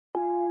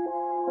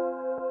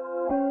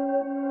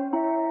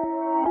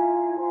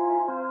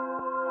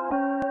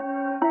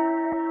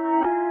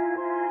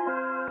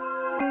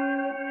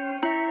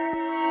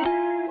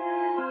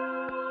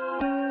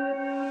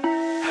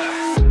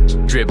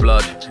Drip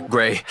blood,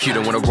 grey, you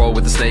don't wanna roll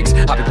with the snakes.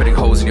 I be putting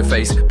holes in your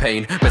face,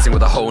 pain, messing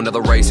with a whole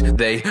nother race.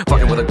 They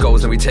fucking with the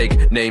goals and we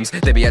take names.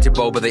 They be acting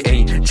bold but they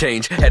ain't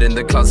change. Head in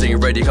the clouds saying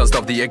ready, can't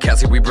stop the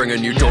accounts. We bring a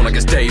new dawn like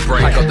it's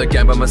daybreak. I got the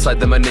gang by my side,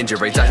 them a ninja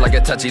raid. Act like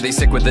a touchy, they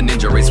sick with the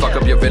ninja race. Fuck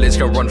up your village,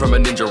 go run from a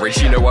ninja race.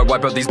 You know I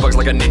wipe out these bugs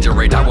like a ninja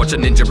raid. I watch a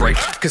ninja break,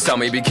 cause some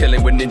may be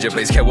killing with ninja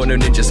blades. Care what no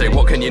ninja say,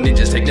 what can you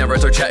ninjas take?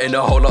 Naruto chatting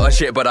a whole lot of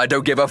shit, but I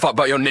don't give a fuck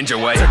about your ninja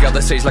way. Took out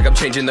the stage like I'm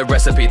changing the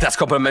recipe, that's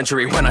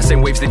complimentary. When I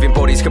sing waves leaving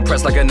bodies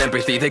compressed like an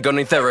empathy, they got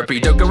in therapy.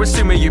 Don't go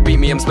assuming you beat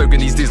me, I'm smoking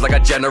these dudes like I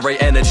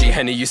generate energy.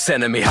 Henny, you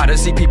sending me, I don't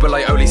see people,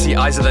 I only see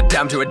eyes of the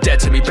damned who are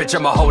dead to me. Bitch,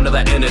 I'm a whole nother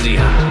entity.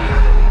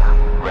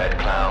 Red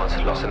clouds,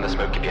 lost in the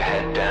smoke, keep your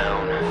head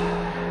down.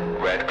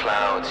 Red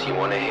clouds, you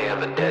wanna hear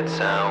the dead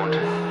sound.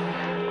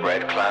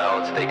 Red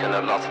clouds, they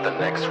gonna lost the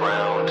next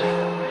round.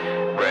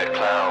 Red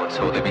clouds,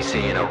 all they be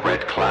seeing are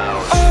red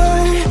clouds.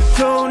 I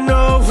don't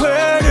know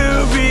where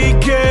to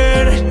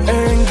begin.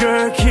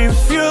 Anger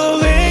keeps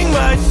fueling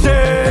my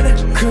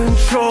sin,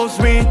 controls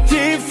me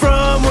deep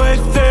from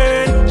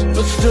within,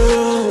 but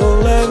still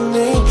won't let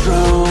me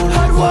drown.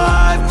 I'd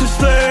wipe the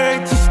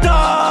slate to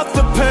stop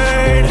the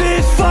pain.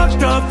 These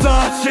fucked up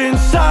thoughts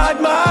inside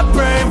my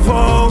brain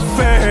won't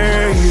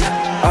fade.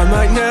 I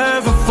might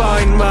never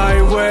find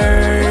my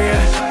way,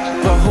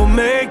 but we'll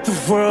make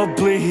the world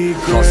bleed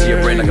grey. Cross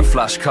your brain like a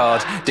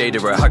flashcard, data.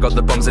 I got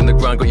the bombs in the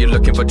ground, got you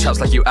looking for chaps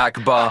like you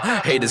Akbar.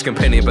 Haters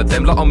complaining, but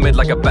them lot on mid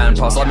like a band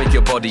pass. I make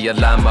your body a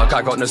landmark,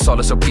 I got no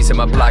solace or peace in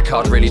my black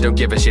heart. Really don't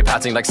give a shit,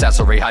 patting like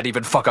Sasori, I'd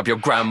even fuck up your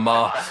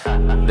grandma.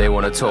 They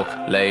wanna talk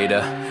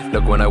later,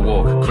 look when I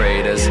walk,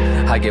 craters.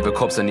 I give a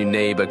corpse a new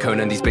neighbor.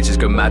 Conan, these bitches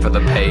go mad for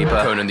the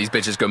paper. Conan, these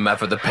bitches go mad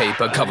for the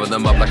paper. Cover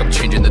them up like I'm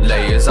changing the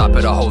layers. I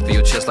put a hole through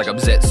your chest like I'm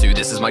Zetsu.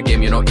 This is my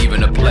game, you're not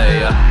even a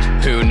player.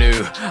 Who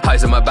knew?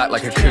 Eyes on my back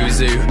like a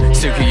kuzu.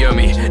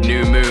 Tsukuyomi,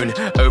 new moon.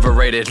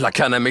 Overrated like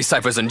anime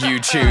ciphers on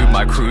YouTube.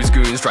 My crew's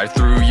goons drive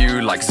through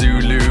you like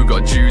Zulu.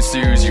 Got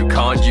jutsus you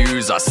can't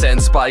use. I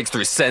send spikes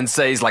through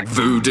senseis like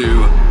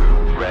voodoo.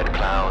 Red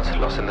clouds,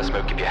 lost in the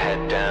smoke, keep your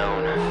head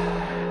down.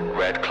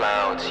 Red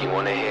clouds, you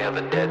wanna hear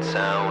the dead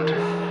sound.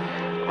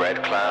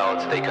 Red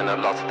clouds, they gonna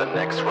lost the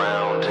next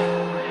round.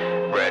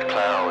 Red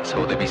clouds,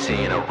 all they be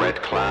seeing are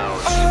red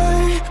clouds.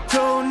 I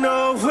don't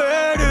know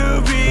where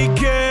to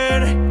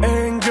begin.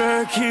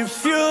 Anger keeps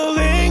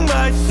fueling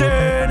my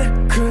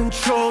sin,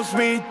 controls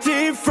me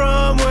deep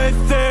from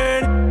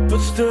within, but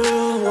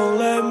still won't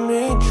let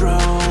me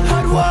drown.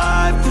 I'd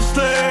wipe the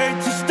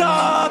slate to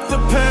stop the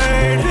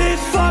pain.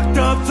 These fucked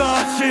up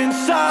thoughts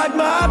inside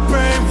my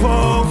brain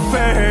won't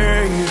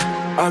fade.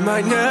 I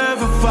might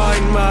never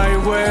find my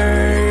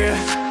way,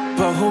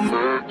 but we'll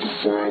make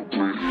the world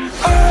bleed.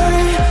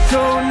 I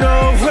don't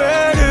know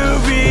where to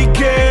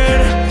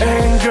begin.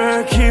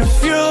 Anger keeps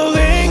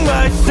fueling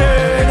my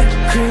sin,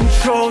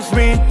 controls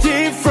me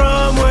deep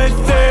from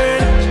within,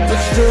 but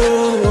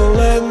still won't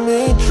let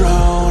me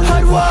drown.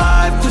 I'd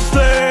wipe the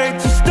slate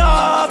to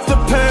stop the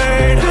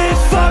pain.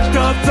 These fucked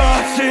up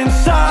thoughts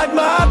inside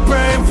my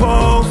brain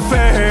won't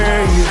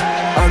fade.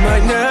 I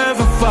might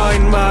never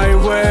find my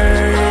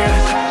way,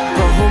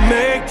 but we'll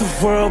make the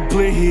world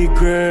bleed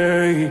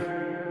grey.